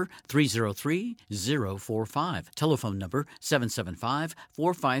NMLS number 303045. Telephone number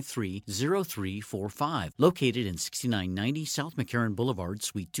 775-453-0345. Located in 6990 South McCarran Boulevard,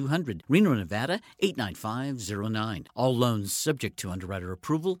 Suite 200. Reno, Nevada 89509. All loans subject to underwriter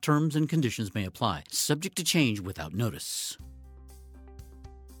approval. Terms and conditions may apply. Subject to change without notice.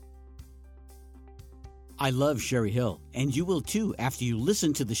 I love Sherry Hill, and you will too after you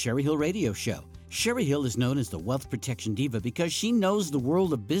listen to the Sherry Hill Radio Show. Sherry Hill is known as the wealth protection diva because she knows the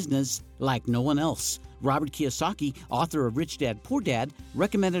world of business like no one else. Robert Kiyosaki, author of Rich Dad, Poor Dad,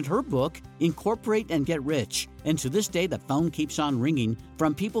 recommended her book, Incorporate and Get Rich. And to this day, the phone keeps on ringing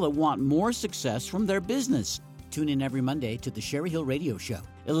from people that want more success from their business. Tune in every Monday to the Sherry Hill Radio Show,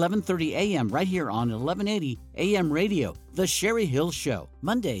 11:30 a.m. right here on 1180 a.m. radio. The Sherry Hill Show,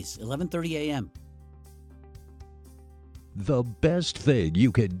 Mondays, 11:30 a.m. The best thing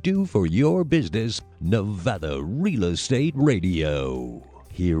you can do for your business, Nevada Real Estate Radio.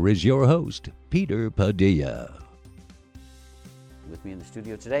 Here is your host, Peter Padilla. With me in the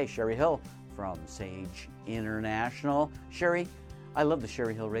studio today, Sherry Hill from Sage International. Sherry, I love the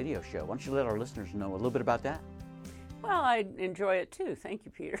Sherry Hill Radio Show. Why don't you let our listeners know a little bit about that? Well, I enjoy it too. Thank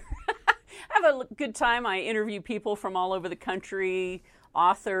you, Peter. I have a good time. I interview people from all over the country,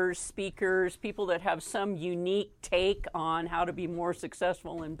 authors, speakers, people that have some unique take on how to be more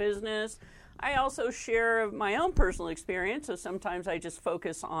successful in business. I also share my own personal experience, so sometimes I just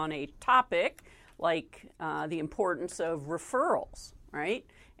focus on a topic like the importance of referrals, right?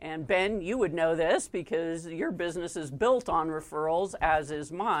 And Ben, you would know this because your business is built on referrals, as is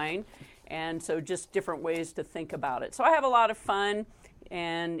mine, and so just different ways to think about it. So I have a lot of fun,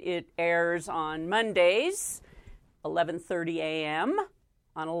 and it airs on Mondays, 11:30 a.m.,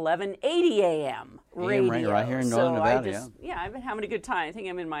 on 1180 a.m. radio. Right here in Northern Nevada, I've been having a good time. I think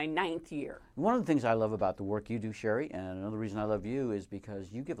I'm in my 9th year. One of the things I love about the work you do, Sherry, and another reason I love you is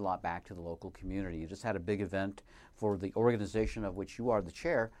because you give a lot back to the local community. You just had a big event for the organization of which you are the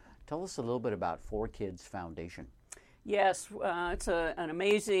chair. Tell us a little bit about 4Kids Foundation. Yes, it's an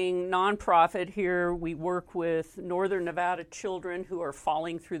amazing nonprofit here. We work with Northern Nevada children who are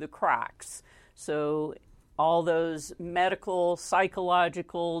falling through the cracks. So all those medical,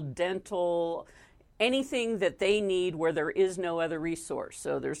 psychological, dental, anything that they need where there is no other resource.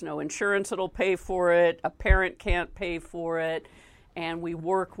 So there's no insurance that'll pay for it, a parent can't pay for it, and we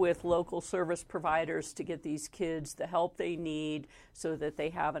work with local service providers to get these kids the help they need so that they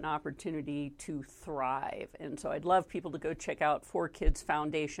have an opportunity to thrive. And so I'd love people to go check out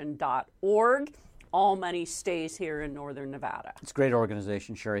 4kidsfoundation.org. All money stays here in Northern Nevada. It's a great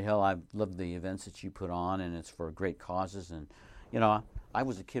organization, Sherry Hill. I love the events that you put on, and it's for great causes. And, you know, I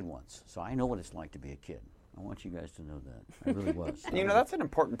was a kid once, so I know what it's like to be a kid. I want you guys to know that. I really was. You know, that's an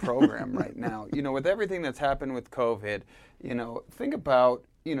important program right now. You know, with everything that's happened with COVID, you know, think about,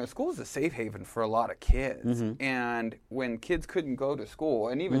 you know, school is a safe haven for a lot of kids. Mm-hmm. And when kids couldn't go to school,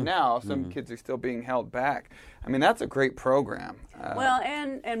 and even now, some kids are still being held back. I mean, that's a great program. Well,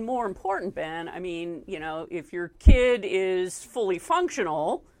 and more important, Ben, I mean, you know, if your kid is fully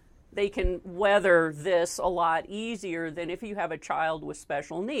functional, they can weather this a lot easier than if you have a child with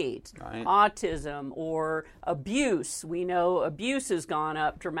special needs, right. Autism or abuse. We know abuse has gone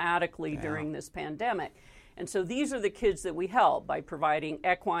up dramatically during this pandemic. And so these are the kids that we help by providing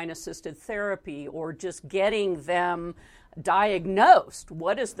equine-assisted therapy or just getting them diagnosed.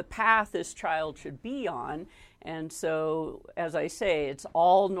 What is the path this child should be on? And so, as I say, it's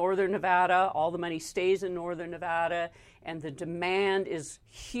all Northern Nevada. All the money stays in Northern Nevada. And the demand is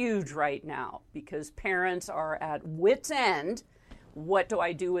huge right now because parents are at wit's end. What do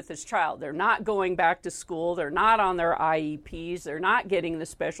I do with this child? They're not going back to school. They're not on their IEPs. They're not getting the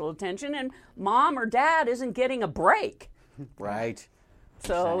special attention. And mom or dad isn't getting a break. Right.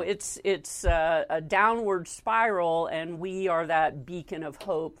 So it's a downward spiral, and we are that beacon of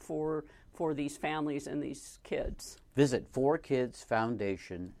hope for these families and these kids. Visit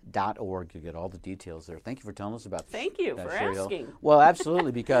 4kidsfoundation.org to get all the details there. Thank you for telling us about this. Thank you for asking. Well,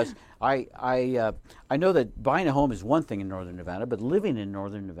 absolutely, because I know that buying a home is one thing in Northern Nevada, but living in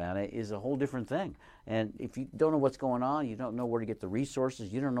Northern Nevada is a whole different thing. And if you don't know what's going on, you don't know where to get the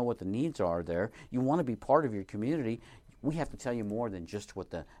resources, you don't know what the needs are there, you want to be part of your community, we have to tell you more than just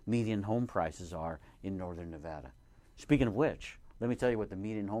what the median home prices are in Northern Nevada. Speaking of which, let me tell you what the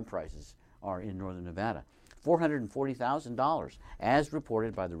median home prices are in Northern Nevada. $440,000, as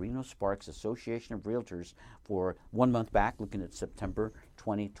reported by the Reno Sparks Association of Realtors for 1 month back, looking at September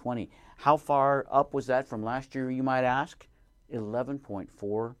 2020. How far up was that from last year, you might ask?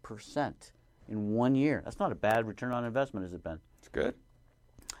 11.4% in 1 year. That's not a bad return on investment, is it, Ben? It's good.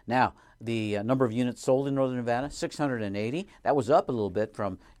 Now, the number of units sold in Northern Nevada, 680. That was up a little bit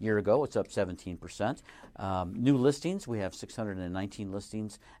from a year ago. It's up 17%. New listings, we have 619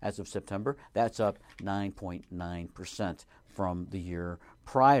 listings as of September. That's up 9.9% from the year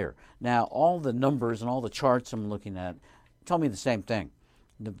prior. Now, all the numbers and all the charts I'm looking at tell me the same thing.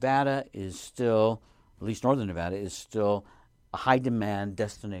 Nevada is still, at least Northern Nevada, is still a high-demand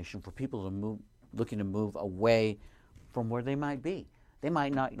destination for people to move, looking to move away from where they might be. They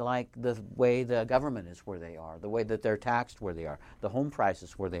might not like the way the government is where they are, the way that they're taxed where they are, the home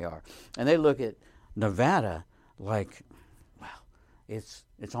prices where they are. And they look at Nevada like, well, it's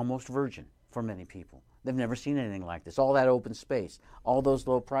almost virgin for many people. They've never seen anything like this. All that open space, all those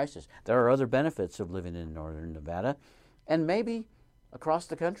low prices. There are other benefits of living in northern Nevada, and maybe across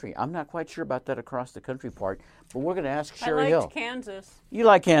the country. I'm not quite sure about that across the country part, but we're going to ask Sherry Hill. I liked Kansas. You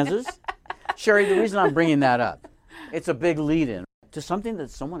like Kansas? Sherry, the reason I'm bringing that up, it's a big lead-in to something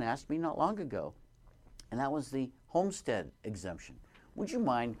that someone asked me not long ago, and that was the homestead exemption. Would you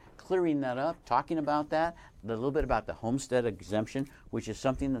mind clearing that up, talking about that, a little bit about the homestead exemption, which is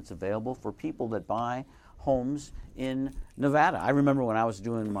something that's available for people that buy homes in Nevada? I remember when I was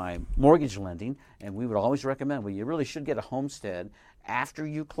doing my mortgage lending, and we would always recommend, well, you really should get a homestead after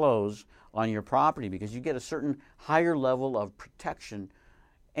you close on your property because you get a certain higher level of protection.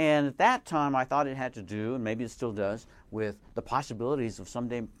 And at that time, I thought it had to do, and maybe it still does, with the possibilities of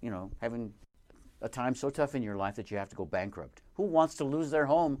someday, having a time so tough in your life that you have to go bankrupt. Who wants to lose their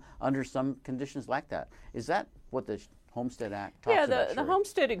home under some conditions like that? Is that what the Homestead Act talks about? Yeah, the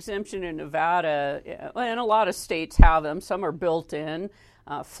homestead exemption in Nevada, and a lot of states have them. Some are built in.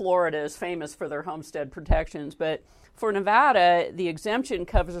 Florida is famous for their homestead protections, but for Nevada, the exemption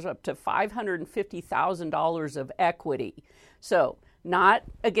covers up to $550,000 of equity. So not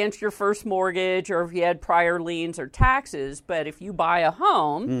against your first mortgage or if you had prior liens or taxes, but if you buy a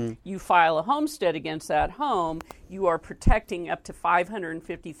home, you file a homestead against that home, you are protecting up to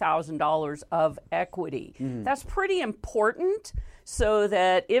 $550,000 of equity. That's pretty important so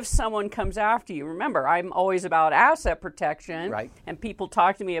that if someone comes after you, remember, I'm always about asset protection, right, and people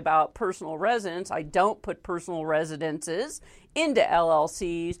talk to me about personal residence. I don't put personal residences into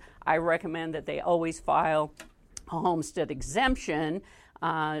LLCs. I recommend that they always file a homestead exemption.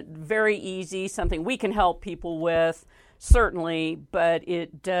 Very easy, something we can help people with, certainly, but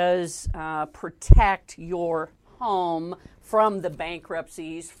it does protect your home from the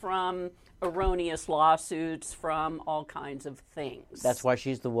bankruptcies, from erroneous lawsuits, from all kinds of things. That's why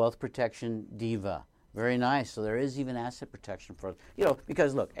she's the wealth protection diva. Very nice. So there is even asset protection for,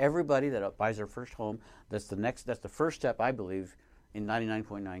 because look, everybody that buys their first home, that's the first step, I believe, in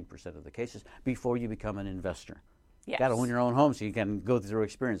 99.9% of the cases, before you become an investor. Yes. Got to own your own home so you can go through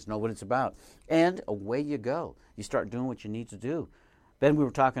experience, know what it's about. And away you go. You start doing what you need to do. Ben, we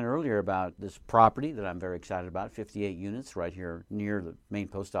were talking earlier about this property that I'm very excited about, 58 units right here near the main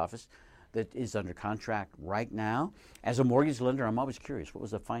post office that is under contract right now. As a mortgage lender, I'm always curious, what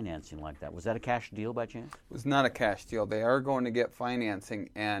was the financing like that? Was that a cash deal by chance? It was not a cash deal. They are going to get financing,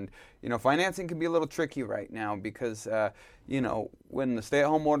 and financing can be a little tricky right now because when the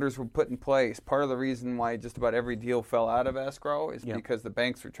stay-at-home orders were put in place, part of the reason why just about every deal fell out of escrow is because the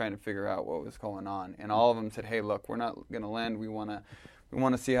banks were trying to figure out what was going on, and all of them said, "Hey, look, we're not going to lend. We want to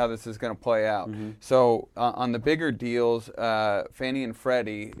see how this is going to play out." So on the bigger deals, Fannie and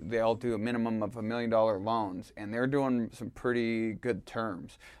Freddie, they all do a minimum of $1 million loans, and they're doing some pretty good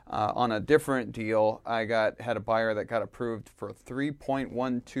terms. On a different deal, I had a buyer that got approved for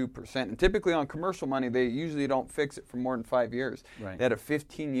 3.12%. And typically on commercial money, they usually don't fix it for more than 5 years. Right. They had a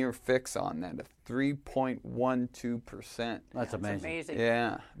 15-year fix on that, 3.12%. That's amazing.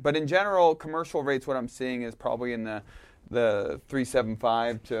 Yeah. But in general, commercial rates, what I'm seeing is probably in the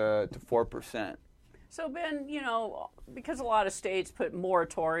 3.75 to 4%. So, Ben, because a lot of states put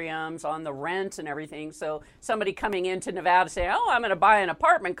moratoriums on the rent and everything, so somebody coming into Nevada saying, "Oh, I'm going to buy an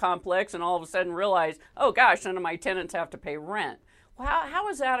apartment complex," and all of a sudden realize, "Oh, gosh, none of my tenants have to pay rent." Well, how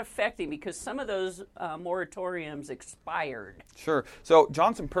is that affecting? Because some of those moratoriums expired. Sure. So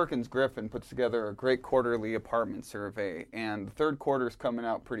Johnson Perkins Griffin puts together a great quarterly apartment survey, and the third quarter is coming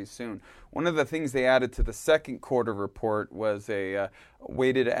out pretty soon. One of the things they added to the second quarter report was a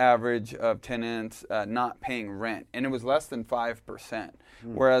weighted average of tenants not paying rent, and it was less than 5%.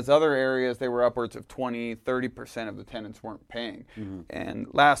 Whereas other areas, they were upwards of 20, 30% of the tenants weren't paying. And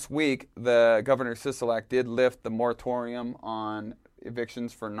last week, the Governor Sisolak did lift the moratorium on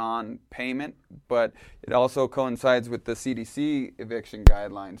evictions for non-payment, but it also coincides with the CDC eviction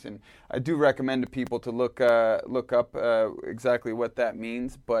guidelines. And I do recommend to people to look up exactly what that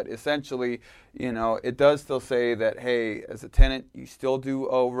means. But essentially, it does still say that, hey, as a tenant, you still do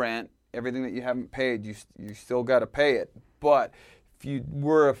owe rent. Everything that you haven't paid, you still got to pay it. But if you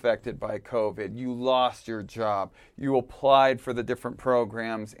were affected by COVID, you lost your job, you applied for the different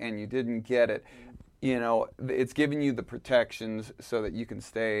programs and you didn't get it, it's giving you the protections so that you can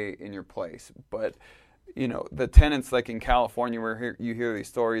stay in your place. But, the tenants, like in California, where you hear these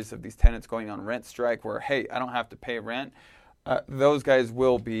stories of these tenants going on rent strike where, hey, I don't have to pay rent. Those guys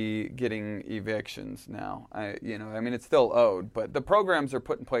will be getting evictions now. It's still owed, but the programs are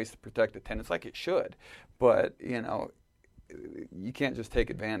put in place to protect the tenants like it should. But, you can't just take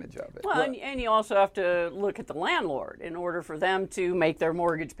advantage of it. Well, and you also have to look at the landlord in order for them to make their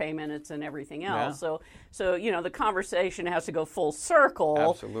mortgage payments and everything else. Yeah. So the conversation has to go full circle.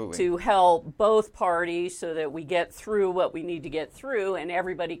 Absolutely. To help both parties so that we get through what we need to get through and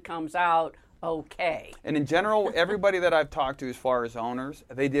everybody comes out okay. And in general, everybody that I've talked to as far as owners,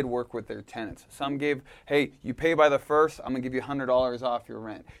 they did work with their tenants. Some gave, hey, you pay by the 1st, I'm going to give you $100 off your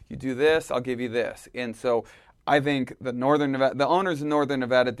rent. You do this, I'll give you this. And so I think the owners in Northern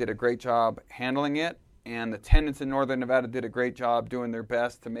Nevada did a great job handling it, and the tenants in Northern Nevada did a great job doing their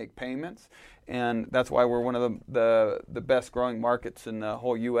best to make payments. And that's why we're one of the best growing markets in the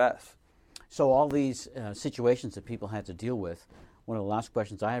whole U.S. So all these situations that people had to deal with, one of the last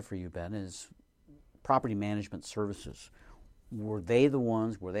questions I have for you, Ben, is property management services. Were they the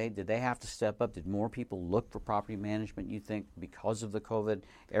ones, did they have to step up? Did more people look for property management, you think, because of the COVID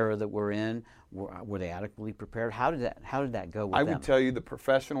era that we're in? Were they adequately prepared? How did that go with them? I would tell you the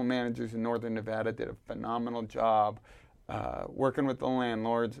professional managers in Northern Nevada did a phenomenal job working with the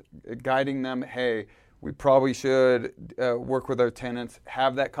landlords, guiding them, hey, we probably should work with our tenants,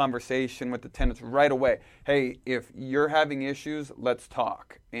 have that conversation with the tenants right away. Hey, if you're having issues, let's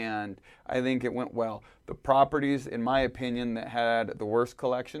talk. And I think it went well. The properties, in my opinion, that had the worst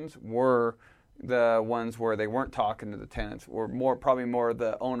collections were the ones where they weren't talking to the tenants, or probably more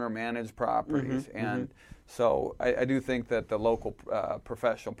the owner-managed properties. So I do think that the local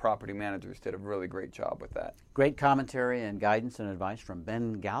professional property managers did a really great job with that. Great commentary and guidance and advice from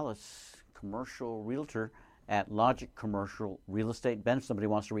Ben Gallus, commercial realtor at Logic Commercial Real Estate. Ben, if somebody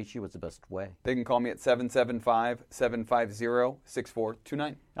wants to reach you, what's the best way? They can call me at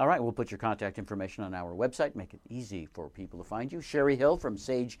 775-750-6429. All right, we'll put your contact information on our website, make it easy for people to find you. Sherry Hill from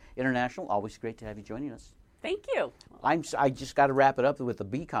Sage International, always great to have you joining us. Thank you. I just got to wrap it up with the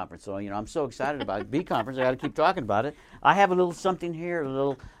Bee Conference. So, I'm so excited about the Bee Conference. I got to keep talking about it. I have a little something here, a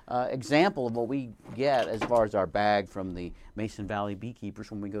little example of what we get as far as our bag from the Mason Valley beekeepers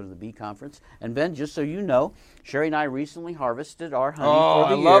when we go to the Bee Conference. And Ben, just so you know, Sherry and I recently harvested our honey for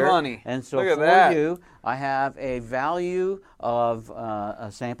the year. I love honey. And so Look at for that. you, I have a value of a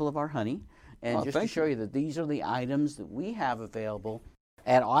sample of our honey. And just to show you that these are the items that we have available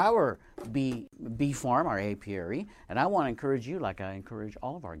at our bee farm, our apiary, and I want to encourage you, like I encourage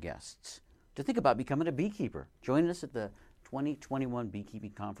all of our guests, to think about becoming a beekeeper. Join us at the 2021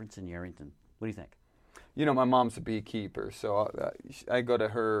 Beekeeping Conference in Yerington. What do you think? My mom's a beekeeper, so I go to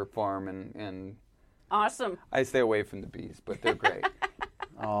her farm and awesome. I stay away from the bees, but they're great.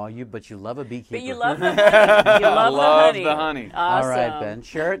 Oh, but you love a beekeeper. But you love the honey. You love the honey. Awesome. All right, Ben.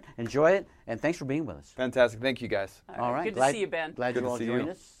 Share it, enjoy it, and thanks for being with us. Fantastic. Thank you, guys. All right. Good to see you, Ben. Glad Good you to all see joined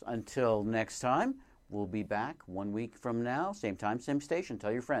you. us. Until next time, we'll be back 1 week from now, same time, same station.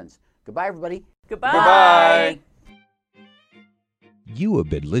 Tell your friends. Goodbye, everybody. Goodbye. Goodbye. You have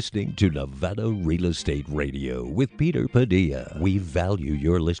been listening to Nevada Real Estate Radio with Peter Padilla. We value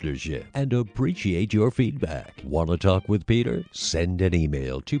your listenership and appreciate your feedback. Want to talk with Peter? Send an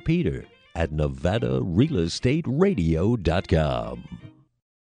email to Peter at NevadaRealEstateRadio.com.